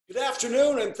Good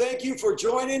afternoon, and thank you for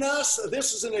joining us.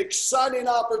 This is an exciting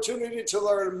opportunity to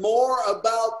learn more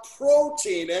about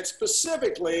protein and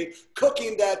specifically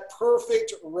cooking that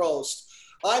perfect roast.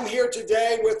 I'm here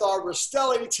today with our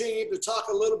Rastelli team to talk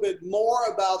a little bit more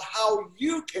about how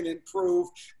you can improve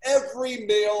every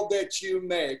meal that you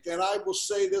make. And I will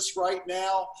say this right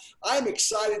now, I'm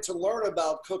excited to learn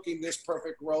about cooking this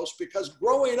perfect roast because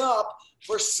growing up,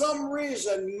 for some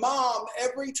reason, Mom,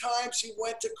 every time she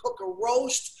went to cook a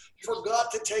roast,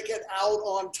 forgot to take it out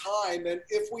on time. And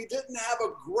if we didn't have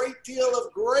a great deal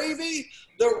of gravy,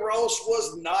 the roast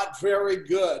was not very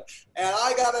good. And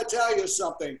I gotta tell you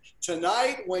something,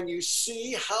 tonight when you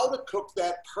see how to cook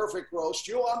that perfect roast,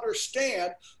 you'll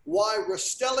understand why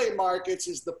Rastelli Markets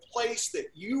is the place that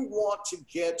you want to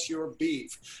get your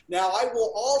beef. Now, I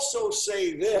will also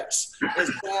say this,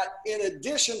 is that in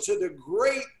addition to the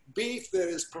great beef that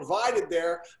is provided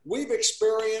there, we've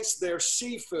experienced their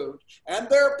seafood and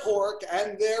their pork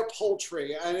and their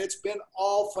poultry, and it's been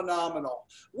all phenomenal.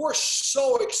 We're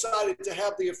so excited to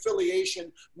have the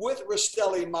affiliation with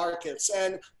Rastelli Markets,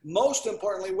 and most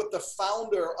importantly with the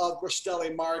founder of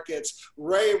Rastelli Markets,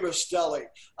 Ray Rastelli.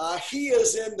 He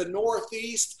is in the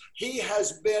Northeast. He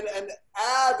has been an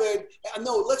avid,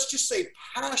 let's just say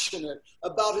passionate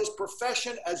about his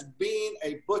profession as being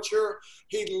a butcher.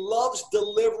 He loves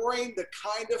delivering the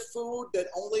kind of food that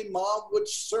only Mom would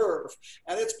serve.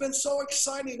 And it's been so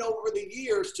exciting over the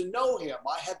years to know him.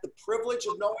 I had the privilege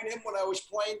of knowing him when I was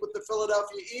playing with the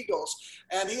Philadelphia Eagles.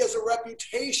 And he has a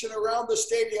reputation around the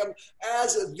stadium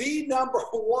as the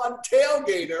 #1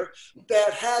 tailgater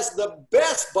that has the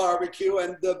best barbecue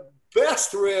and the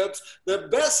best ribs, the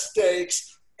best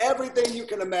steaks, everything you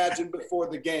can imagine before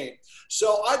the game.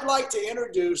 So I'd like to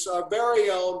introduce our very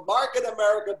own Market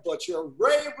America butcher,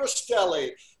 Ray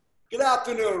Rastelli. Good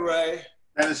afternoon, Ray.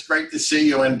 And it's great to see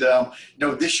you. And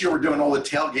this year we're doing all the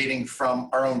tailgating from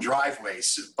our own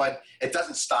driveways, but it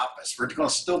doesn't stop us. We're going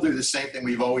to still do the same thing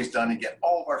we've always done and get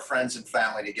all of our friends and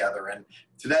family together. And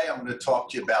today I'm going to talk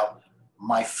to you about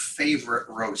my favorite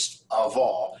roast of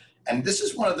all. And this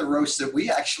is one of the roasts that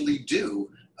we actually do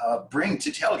bring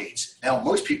to tailgates. Now,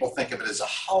 most people think of it as a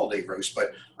holiday roast,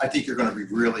 but I think you're going to be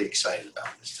really excited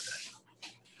about this today.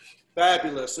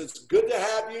 Fabulous. It's good to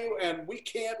have you, and we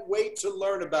can't wait to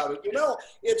learn about it. You know,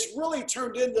 it's really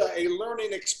turned into a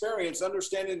learning experience,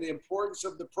 understanding the importance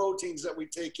of the proteins that we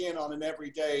take in on an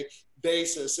everyday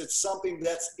basis. It's something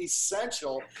that's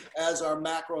essential as our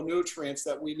macronutrients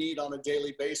that we need on a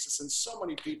daily basis, and so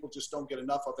many people just don't get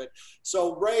enough of it.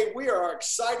 So, Ray, we are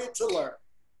excited to learn.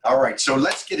 All right, so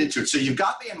let's get into it. So you've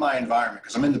got me in my environment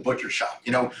because I'm in the butcher shop.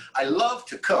 You know, I love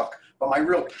to cook, but my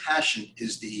real passion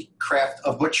is the craft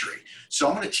of butchery. So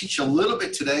I'm going to teach you a little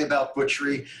bit today about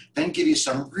butchery, then give you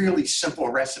some really simple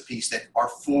recipes that are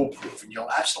foolproof and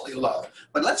you'll absolutely love.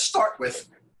 But let's start with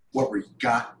what we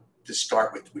got to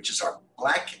start with, which is our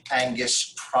Black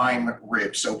Angus prime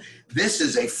rib. So this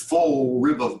is a full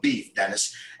rib of beef,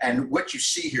 Dennis. And what you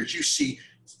see here is you see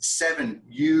 7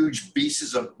 huge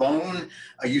pieces of bone.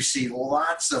 You see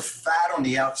lots of fat on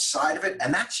the outside of it,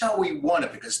 and that's how we want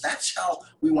it because that's how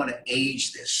we want to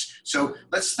age this. So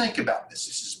let's think about this.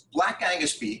 This is Black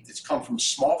Angus beef that's come from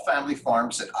small family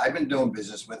farms that I've been doing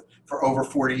business with for over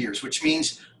 40 years, which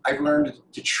means I've learned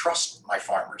to trust my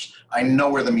farmers. I know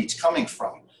where the meat's coming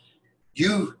from.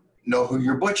 You know who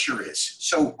your butcher is.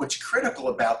 So what's critical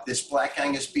about this Black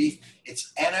Angus beef,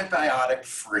 it's antibiotic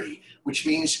free, which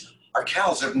means our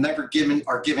cows are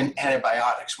given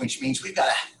antibiotics, which means we've got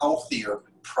a healthier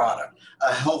product,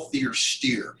 a healthier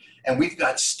steer. And we've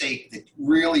got steak that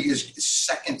really is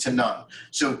second to none.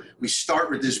 So we start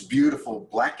with this beautiful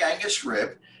Black Angus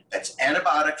rib that's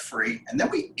antibiotic free, and then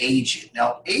we age it.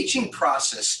 Now, aging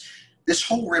process, this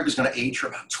whole rib is going to age for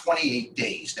about 28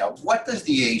 days. Now, what does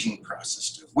the aging process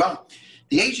do? Well,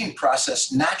 the aging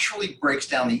process naturally breaks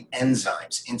down the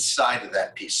enzymes inside of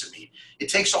that piece of meat. It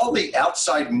takes all the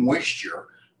outside moisture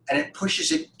and it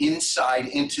pushes it inside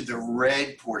into the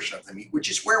red portion of the meat, which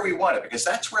is where we want it because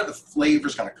that's where the flavor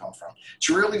is going to come from. It's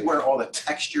really where all the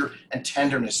texture and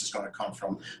tenderness is going to come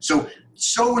from. So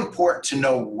important to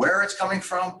know where it's coming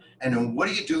from and then what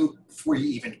do you do before you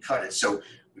even cut it. So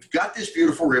we've got this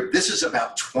beautiful rib. This is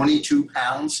about 22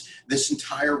 pounds, this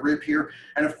entire rib here.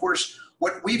 And of course,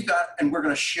 what we've got, and we're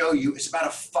going to show you, is about a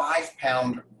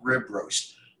 5-pound rib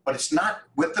roast, but it's not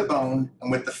with the bone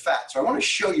and with the fat. So I want to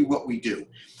show you what we do.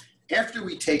 After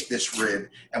we take this rib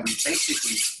and we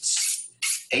basically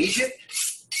age it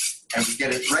and we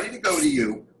get it ready to go to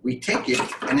you, we take it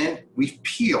and then we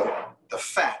peel the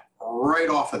fat right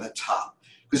off of the top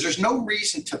because there's no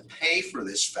reason to pay for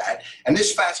this fat, and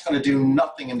this fat's going to do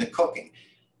nothing in the cooking.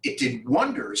 it did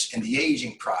wonders in the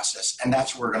aging process, and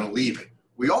that's where we're going to leave it.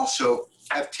 We also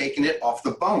have taken it off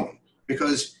the bone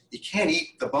because you can't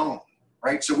eat the bone,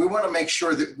 right? So we want to make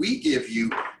sure that we give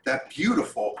you that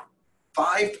beautiful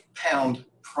 5-pound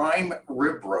prime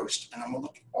rib roast. And I'm going to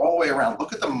look all the way around.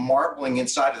 Look at the marbling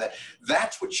inside of that.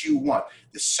 That's what you want.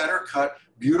 The center cut,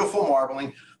 beautiful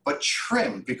marbling, but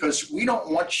trimmed, because we don't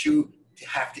want you to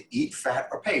have to eat fat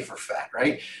or pay for fat,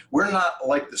 right? We're not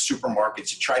like the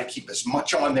supermarkets that try to keep as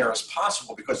much on there as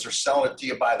possible because they're selling it to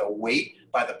you by the weight,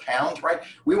 by the pound, right?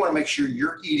 We want to make sure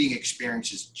your eating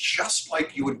experience is just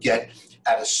like you would get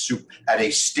at a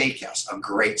steakhouse, a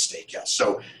great steakhouse.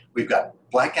 So we've got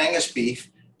Black Angus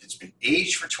beef that's been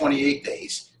aged for 28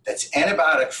 days, that's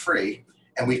antibiotic free,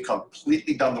 and we've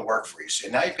completely done the work for you. So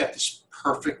now you've got this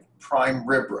perfect prime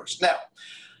rib roast. Now,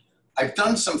 I've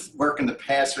done some work in the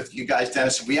past with you guys,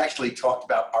 Dennis, and we actually talked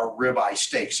about our ribeye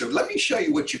steak. So let me show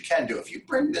you what you can do. If you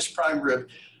bring this prime rib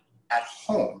at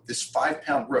home, this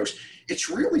 5-pound roast, it's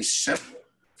really simple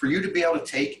for you to be able to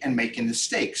take and make into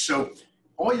steak. So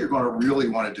all you're going to really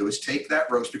want to do is take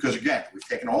that roast, because again, we've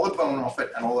taken all the bone off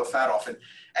it and all the fat off it,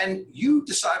 and you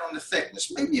decide on the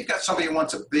thickness. Maybe you've got somebody who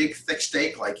wants a big, thick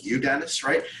steak like you, Dennis,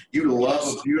 right? You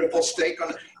love a beautiful steak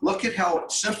on it. Look at how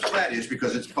simple that is,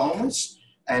 because it's boneless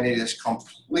and it is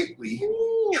completely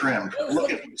trimmed.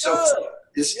 Look at it. So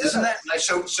isn't that nice?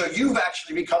 So you've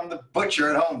actually become the butcher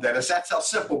at home, Dennis. That's how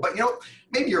simple. But you know,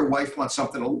 maybe your wife wants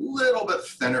something a little bit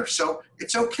thinner, so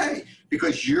it's okay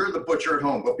because you're the butcher at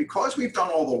home. But because we've done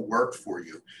all the work for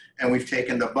you and we've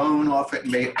taken the bone off it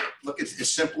and made, look, it's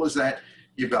as simple as that.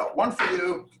 You've got one for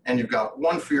you and you've got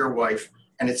one for your wife,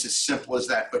 and it's as simple as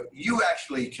that. But you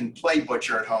actually can play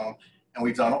butcher at home, and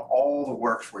we've done all the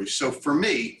work for you. So for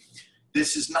me,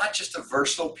 this is not just a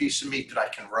versatile piece of meat that I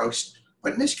can roast,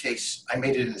 but in this case, I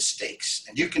made it into steaks,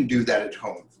 and you can do that at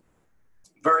home.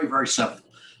 Very, very simple.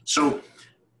 So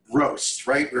roast,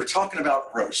 right? We're talking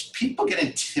about roast. People get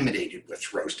intimidated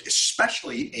with roast,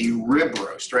 especially a rib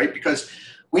roast, right? Because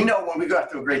we know when we go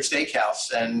out to a great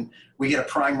steakhouse and we get a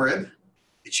prime rib,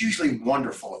 it's usually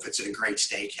wonderful if it's at a great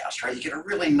steakhouse, right? You get a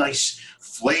really nice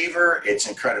flavor. It's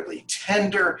incredibly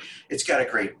tender. It's got a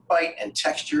great bite and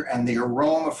texture, and the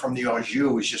aroma from the au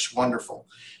jus is just wonderful.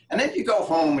 And then you go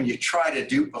home and you try to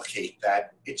duplicate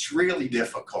that. It's really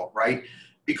difficult, right?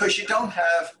 Because you don't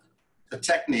have the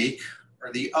technique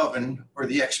or the oven or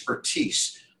the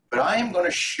expertise. But I am going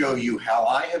to show you how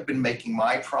I have been making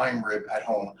my prime rib at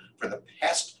home for the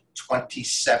past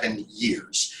 27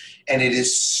 years. And it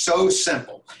is so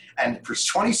simple. And for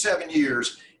 27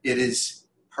 years, it is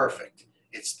perfect.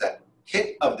 It's the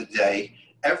hit of the day.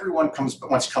 Everyone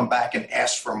wants to come back and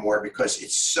ask for more because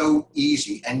it's so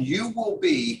easy. And you will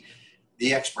be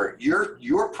the expert.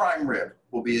 Your prime rib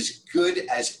will be as good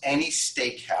as any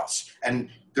steakhouse. And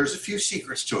there's a few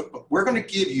secrets to it, but we're going to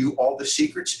give you all the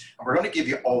secrets, and we're going to give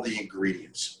you all the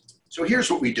ingredients. So here's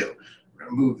what we do. We're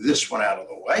going to move this one out of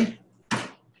the way.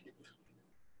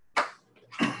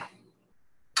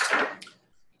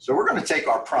 So we're going to take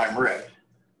our prime rib,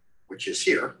 which is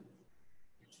here,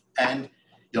 and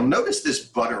you'll notice this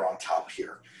butter on top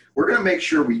here. We're going to make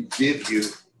sure we give you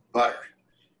butter.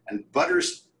 And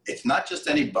butter's, it's not just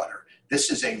any butter. This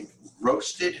is a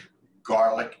roasted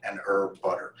garlic and herb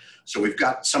butter. So we've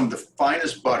got some of the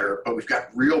finest butter, but we've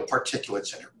got real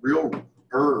particulates in it, real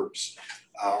herbs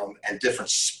and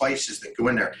different spices that go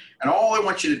in there. And all I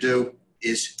want you to do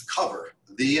is cover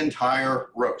the entire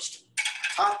roast,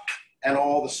 top and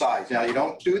all the sides. Now, you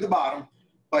don't do the bottom,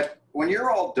 but when you're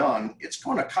all done, it's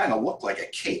going to kind of look like a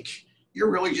cake.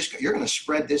 You're going to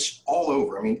spread this all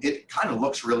over. I mean, it kind of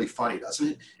looks really funny,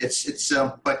 doesn't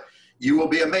it? But you will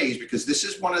be amazed, because this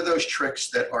is one of those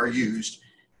tricks that are used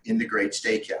in the great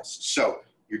steakhouse. So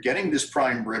you're getting this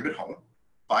prime rib at home,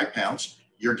 5 pounds.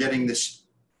 You're getting this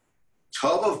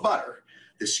tub of butter,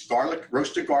 this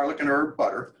roasted garlic and herb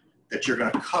butter that you're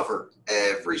going to cover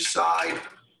every side,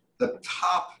 the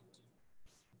top,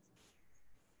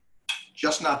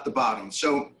 just not the bottom.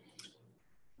 So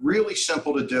really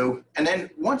simple to do. And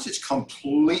then once it's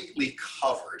completely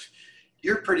covered,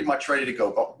 you're pretty much ready to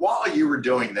go. But while you were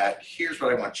doing that, here's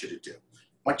what I want you to do.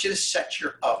 I want you to set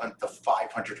your oven to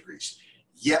 500 degrees.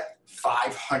 Yep,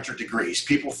 500 degrees.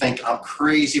 People think I'm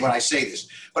crazy when I say this,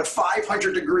 but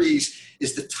 500 degrees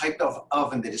is the type of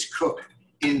oven that is cooked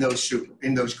in those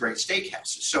great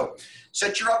steakhouses. So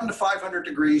set your oven to 500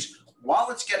 degrees. While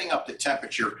it's getting up to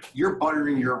temperature, you're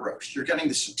buttering your roast. You're getting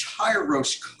this entire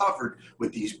roast covered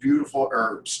with these beautiful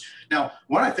herbs. Now,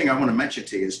 one thing I want to mention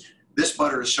to you is this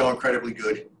butter is so incredibly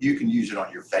good, you can use it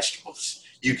on your vegetables.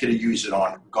 You can use it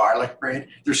on garlic bread.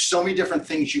 There's so many different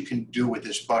things you can do with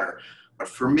this butter. But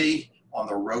for me, on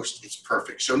the roast, it's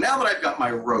perfect. So now that I've got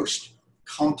my roast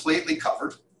completely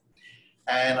covered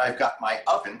and I've got my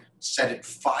oven set at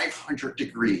 500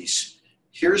 degrees,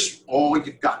 here's all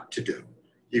you've got to do.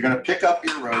 You're going to pick up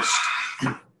your roast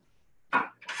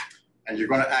and you're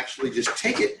going to actually just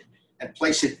take it and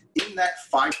place it in that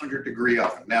 500 degree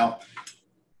oven. Now,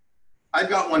 I've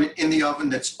got one in the oven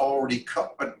that's already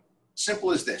cooked, but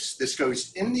simple as this. This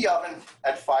goes in the oven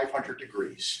at 500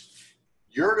 degrees.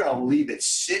 You're going to leave it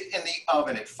sit in the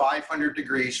oven at 500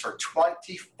 degrees for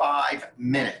 25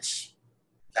 minutes.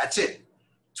 That's it,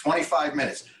 25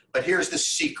 minutes. But here's the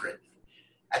secret.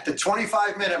 At the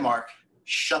 25-minute mark,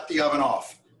 shut the oven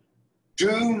off.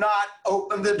 Do not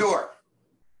open the door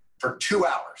for 2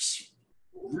 hours.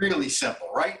 Really simple,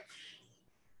 right?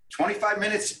 25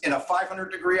 minutes in a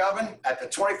 500 degree oven. At the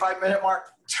 25-minute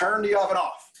mark, turn the oven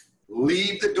off.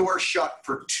 Leave the door shut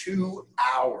for 2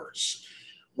 hours.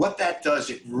 What that does,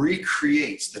 it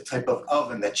recreates the type of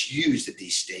oven that's used at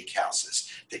these steakhouses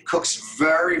that cooks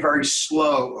very, very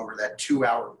slow over that 2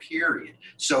 hour period.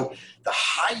 So the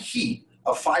high heat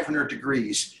of 500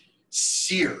 degrees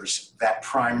sears that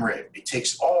prime rib. It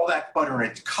takes all that butter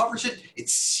and it covers it. It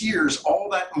sears all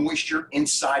that moisture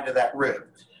inside of that rib.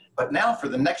 But now for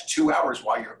the next 2 hours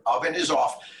while your oven is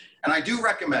off, and I do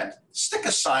recommend, stick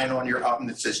a sign on your oven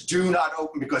that says, do not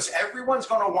open, because everyone's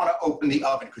going to want to open the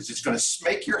oven because it's going to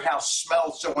make your house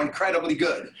smell so incredibly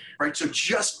good, right? So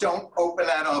just don't open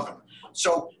that oven.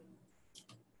 So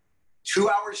 2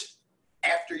 hours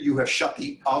after you have shut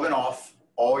the oven off,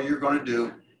 all you're going to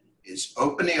do is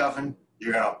open the oven,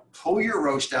 you're going to pull your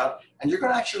roast out, and you're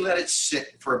going to actually let it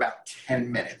sit for about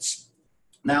 10 minutes.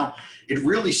 Now, it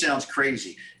really sounds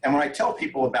crazy. And when I tell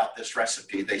people about this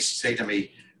recipe, they say to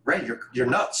me, Ray, you're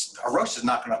nuts. A roast is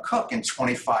not going to cook in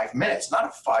 25 minutes, not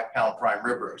a 5-pound prime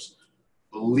rib roast.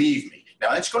 Believe me.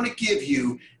 Now, it's going to give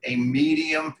you a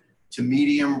medium to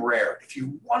medium rare. If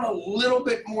you want a little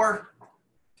bit more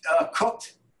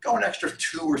cooked, go an extra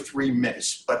 2 or 3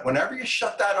 minutes. But whenever you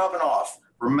shut that oven off,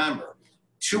 remember,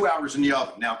 2 hours in the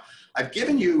oven. Now, I've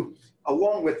given you,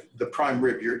 along with the prime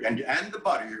rib and the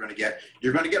butter you're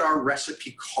going to get our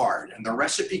recipe card. And the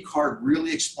recipe card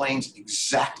really explains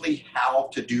exactly how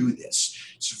to do this.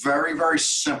 It's very, very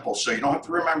simple, so you don't have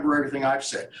to remember everything I've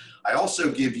said. I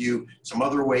also give you some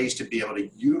other ways to be able to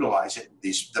utilize it,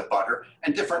 the butter,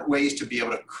 and different ways to be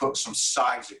able to cook some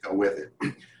sides that go with it.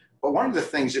 But one of the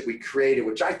things that we created,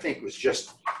 which I think was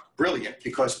just brilliant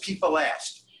because people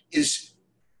asked, is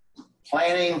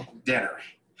planning dinner.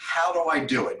 How do I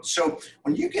do it? So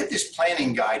when you get this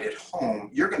planning guide at home,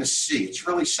 you're going to see it's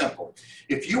really simple.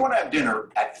 If you want to have dinner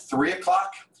at 3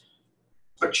 o'clock,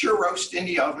 put your roast in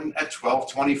the oven at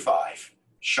 12:25.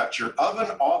 Shut your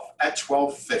oven off at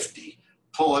 12:50.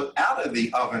 Pull it out of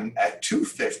the oven at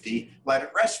 2:50. Let it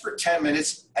rest for 10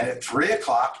 minutes. And at 3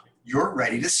 o'clock, you're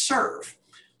ready to serve.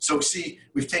 So see,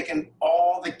 we've taken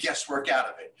all the guesswork out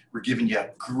of it. We're giving you a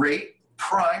great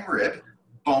prime rib,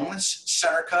 boneless,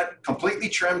 center cut, completely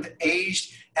trimmed,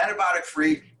 aged,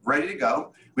 antibiotic-free, ready to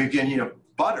go. We've given you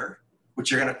butter,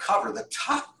 which you're going to cover the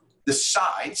top, the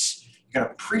sides. You're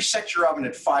going to preset your oven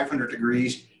at 500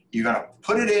 degrees. You're going to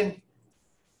put it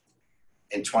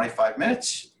in 25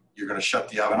 minutes. You're going to shut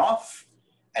the oven off.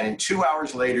 And in 2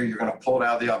 hours later, you're going to pull it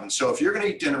out of the oven. So if you're going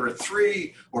to eat dinner at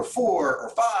 3 or 4 or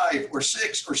 5 or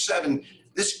 6 or 7,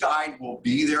 this guide will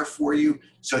be there for you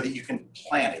so that you can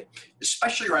plan it,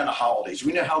 especially around the holidays.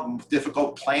 We know how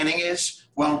difficult planning is.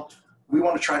 Well, we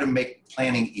want to try to make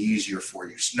planning easier for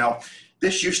you. So now,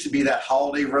 this used to be that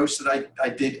holiday roast that I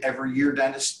did every year,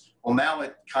 Dennis. Well, now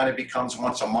it kind of becomes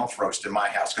once a month roast in my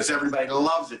house because everybody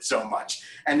loves it so much.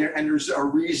 And there's a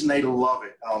reason they love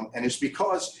it. And it's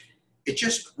because it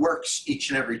just works each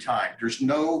and every time. There's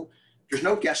no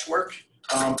guesswork.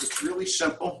 It's really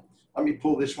simple. Let me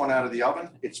pull this one out of the oven.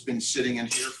 It's been sitting in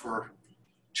here for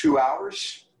 2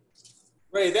 hours.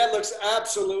 Ray, that looks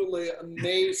absolutely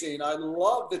amazing. I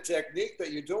love the technique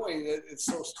that you're doing. It's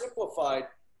so simplified,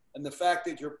 and the fact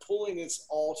that you're pulling this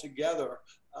all together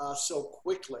so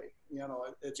quickly. You know,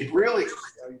 it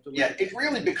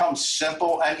really becomes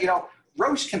simple. And you know,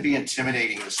 roast can be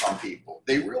intimidating to some people.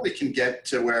 They really can get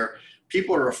to where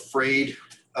people are afraid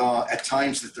at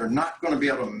times that they're not going to be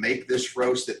able to make this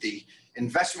roast, that the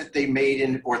investment they made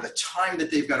in, or the time that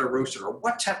they've got to roast it, or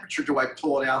what temperature do I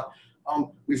pull it out.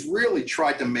 We've really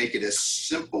tried to make it as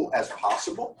simple as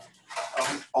possible.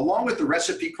 Along with the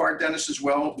recipe card, Dennis, as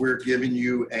well, we're giving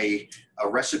you a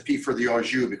recipe for the au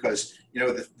jus because, you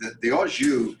know, the au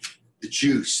jus the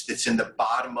juice that's in the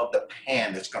bottom of the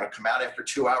pan that's going to come out after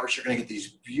 2 hours. You're going to get these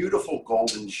beautiful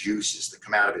golden juices that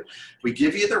come out of it. We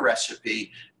give you the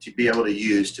recipe to be able to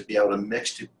use, to be able to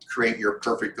mix to create your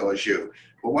perfect au jus.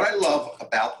 But what I love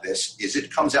about this is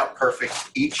it comes out perfect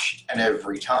each and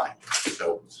every time.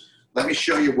 So let me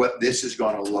show you what this is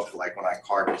going to look like when I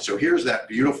carve it. So here's that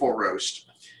beautiful roast.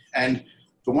 And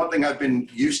the one thing I've been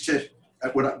used to,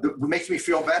 what makes me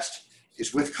feel best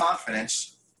is with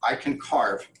confidence, I can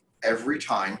carve every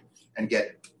time and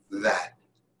get that.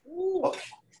 Look at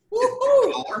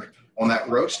the color on that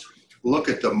roast. Look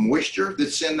at the moisture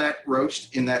that's in that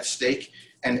roast, in that steak.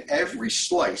 And every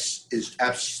slice is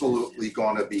absolutely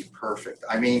going to be perfect.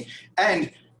 I mean,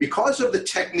 and because of the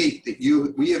technique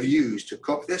that we have used to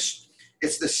cook this,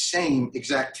 it's the same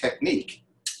exact technique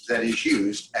that is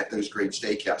used at those great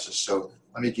steakhouses. So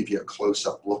let me give you a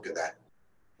close-up look at that.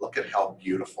 Look at how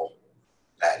beautiful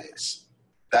that is.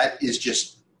 That is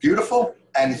just beautiful,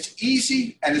 and it's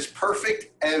easy, and it's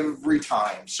perfect every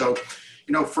time. So,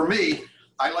 you know, for me,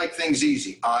 I like things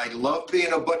easy. I love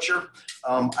being a butcher.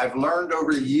 I've learned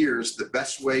over the years the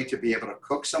best way to be able to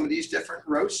cook some of these different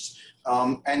roasts.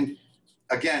 And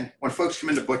again, when folks come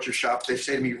into butcher shop, they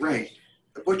say to me, Ray,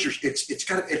 the butcher,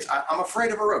 I'm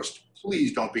afraid of a roast.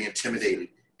 Please don't be intimidated.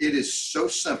 It is so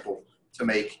simple to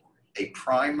make a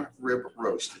prime rib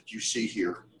roast that you see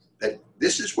here, that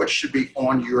this is what should be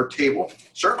on your table,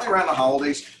 certainly around the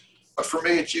holidays. But for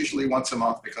me, it's usually once a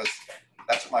month because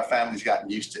that's what my family's gotten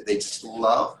used to. They just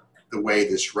love the way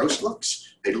this roast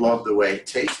looks. They love the way it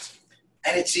tastes.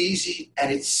 And it's easy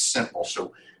and it's simple.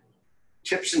 So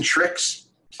tips and tricks,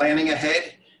 planning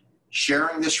ahead,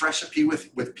 sharing this recipe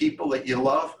with people that you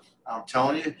love. I'm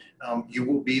telling you, you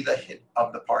will be the hit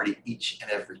of the party each and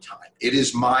every time. It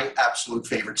is my absolute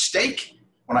favorite steak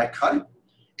when I cut it.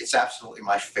 It's absolutely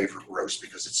my favorite roast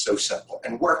because it's so simple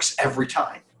and works every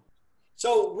time.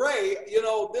 So Ray, you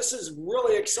know, this is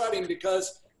really exciting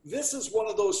because this is one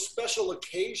of those special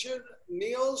occasion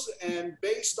meals, and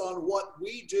based on what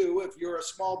we do, if you're a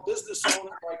small business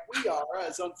owner like we are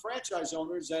as unfranchised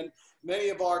owners, and many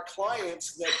of our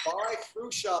clients that buy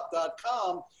through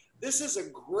shop.com, this is a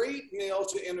great meal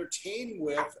to entertain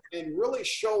with and really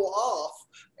show off,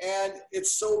 and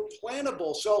it's so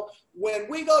plannable. So when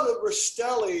we go to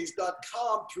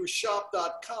Rastelli's.com through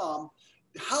shop.com,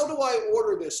 how do I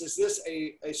order this? Is this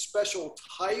a special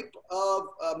type of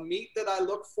meat that I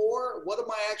look for? What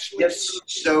am I actually? Yes.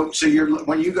 So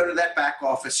when you go to that back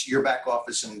office, your back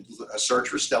office, and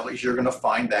search Rastelli's, you're going to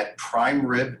find that prime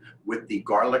rib with the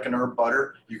garlic and herb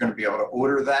butter. You're going to be able to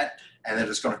order that, and then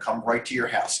it's going to come right to your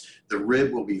house. The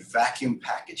rib will be vacuum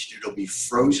packaged. It'll be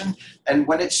frozen. And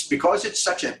because it's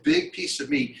such a big piece of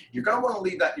meat, you're going to want to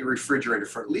leave that in your refrigerator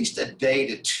for at least a day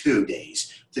to 2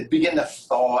 days to begin to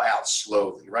thaw out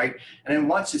slowly, right? And then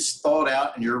once it's thawed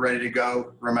out and you're ready to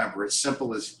go, remember, it's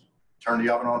simple as turn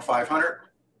the oven on 500,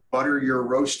 butter your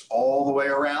roast all the way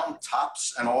around,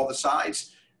 tops and all the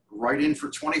sides, right in for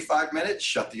 25 minutes,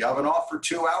 shut the oven off for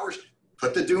 2 hours,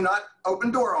 put the do not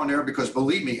open door on there because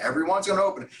believe me, everyone's going to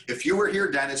open it. If you were here,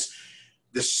 Dennis,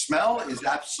 the smell is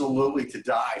absolutely to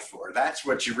die for. That's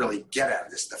what you really get out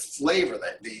of this, the flavor,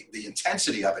 the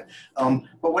intensity of it.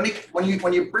 But when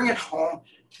you bring it home,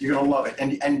 you're going to love it.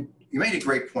 And you made a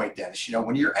great point, Dennis. You know,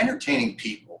 when you're entertaining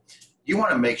people, you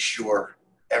want to make sure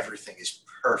everything is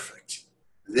perfect.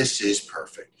 This is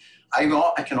perfect.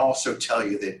 I can also tell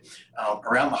you that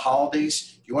around the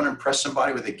holidays, you want to impress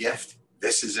somebody with a gift.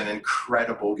 This is an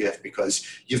incredible gift because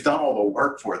you've done all the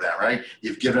work for them, right?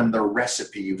 You've given them the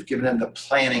recipe. You've given them the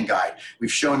planning guide.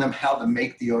 We've shown them how to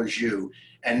make the au jus.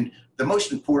 And the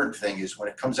most important thing is when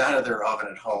it comes out of their oven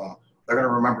at home, they're going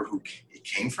to remember who it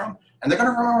came from, and they're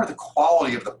going to remember the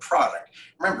quality of the product.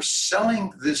 Remember,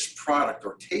 selling this product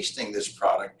or tasting this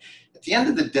product, at the end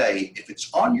of the day, if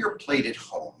it's on your plate at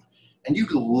home and you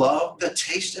love the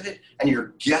taste of it and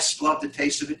your guests love the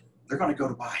taste of it, they're going to go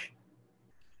to buy it.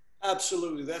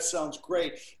 Absolutely. That sounds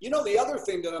great. You know, the other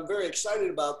thing that I'm very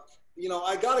excited about, you know,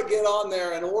 I got to get on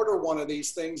there and order one of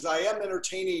these things. I am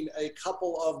entertaining a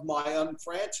couple of my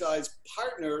unfranchised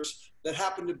partners that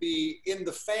happen to be in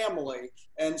the family.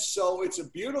 And so it's a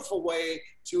beautiful way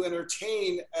to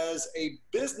entertain as a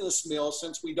business meal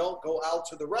since we don't go out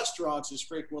to the restaurants as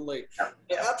frequently. I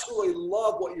absolutely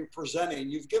love what you're presenting.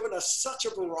 You've given us such a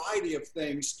variety of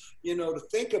things, you know, to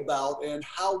think about and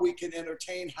how we can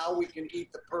entertain, how we can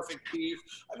eat the perfect beef.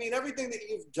 I mean, everything that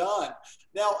you've done.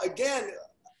 Now, again,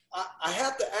 I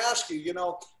have to ask you, you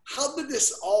know, how did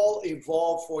this all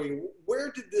evolve for you? Where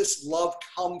did this love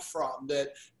come from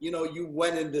that, you know, you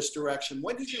went in this direction?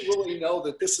 When did you really know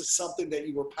that this is something that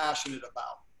you were passionate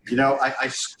about? You know,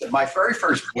 my very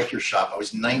first butcher shop, I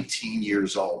was 19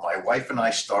 years old. My wife and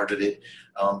I started it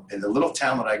in the little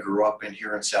town that I grew up in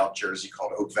here in South Jersey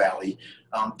called Oak Valley.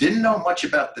 Didn't know much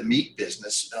about the meat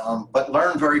business, but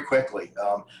learned very quickly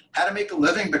how to make a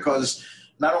living, because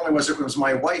not only was it was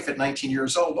my wife at 19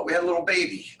 years old, but we had a little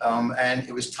baby. And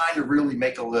it was time to really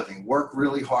make a living, work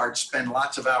really hard, spend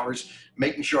lots of hours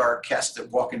making sure our guests that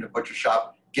walk into the butcher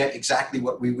shop get exactly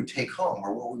what we would take home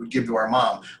or what we would give to our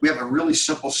mom. We have a really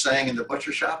simple saying in the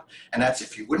butcher shop, and that's,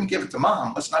 if you wouldn't give it to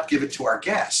mom, let's not give it to our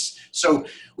guests. So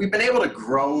we've been able to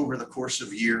grow over the course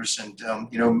of years and,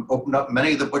 you know, open up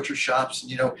many of the butcher shops. And,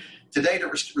 you know, today the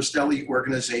Rastelli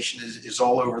organization is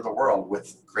all over the world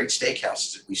with great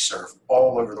steakhouses that we serve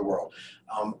all over the world.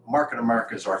 Market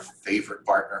America is our favorite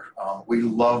partner. We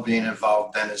love being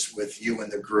involved, Dennis, with you and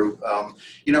the group.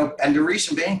 You know, and the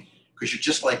reason being, because you're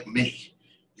just like me.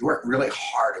 You work really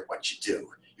hard at what you do.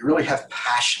 You really have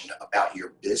passion about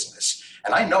your business.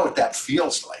 And I know what that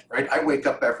feels like, right? I wake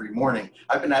up every morning.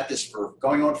 I've been at this for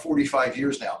going on 45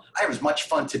 years now. I have as much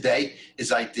fun today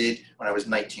as I did when I was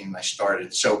 19 when I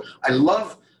started. So I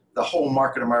love the whole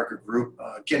Market America group,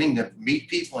 getting to meet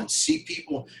people and see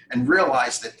people and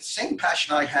realize that the same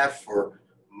passion I have for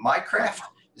my craft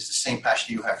is the same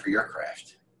passion you have for your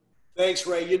craft. Thanks,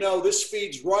 Ray. You know, this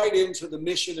feeds right into the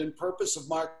mission and purpose of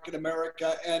Market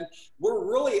America, and we're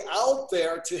really out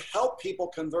there to help people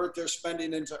convert their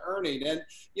spending into earning. And,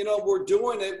 you know, we're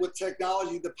doing it with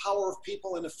technology, the power of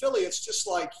people and affiliates just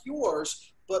like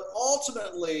yours, but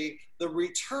ultimately the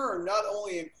return, not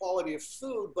only in quality of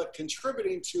food, but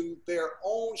contributing to their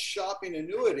own shopping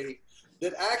annuity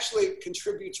that actually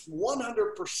contributes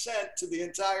 100% to the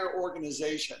entire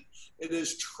organization. It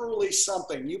is truly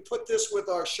something. You put this with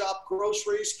our shop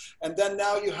groceries, and then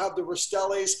now you have the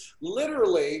Rastellis.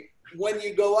 Literally, when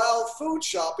you go out food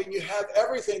shopping, you have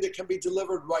everything that can be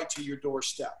delivered right to your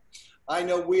doorstep. I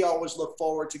know we always look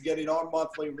forward to getting our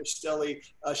monthly Rastelli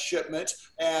shipment,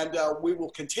 and we will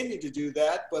continue to do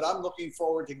that, but I'm looking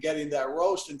forward to getting that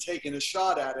roast and taking a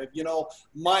shot at it. You know,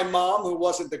 my mom, who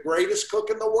wasn't the greatest cook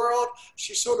in the world,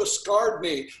 she sort of scarred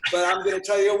me, but I'm going to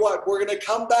tell you what, we're going to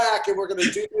come back and we're going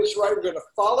to do this right. We're going to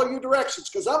follow your directions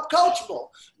because I'm coachable.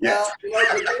 Yes. Now,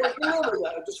 you know, remember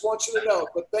that. I just want you to know,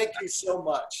 but thank you so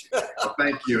much. Well,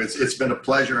 thank you. It's been a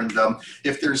pleasure. And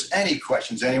if there's any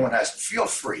questions anyone has, feel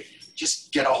free.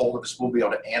 Just get a hold of us. We'll be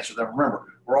able to answer them. Remember,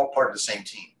 we're all part of the same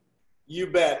team. You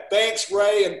bet. Thanks,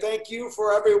 Ray, and thank you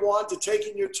for everyone to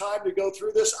taking your time to go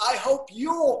through this. I hope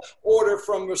you'll order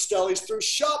from Rastelli's through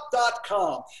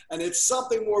shop.com, and it's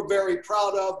something we're very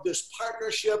proud of, this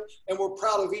partnership, and we're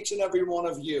proud of each and every one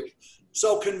of you.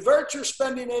 So convert your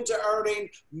spending into earning.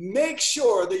 Make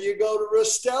sure that you go to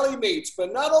Rastelli Meats,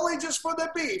 but not only just for the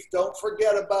beef. Don't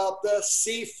forget about the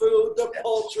seafood, the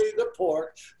poultry, the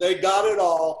pork. They got it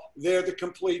all. They're the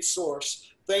complete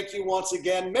source. Thank you once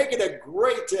again. Make it a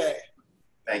great day.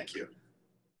 Thank you.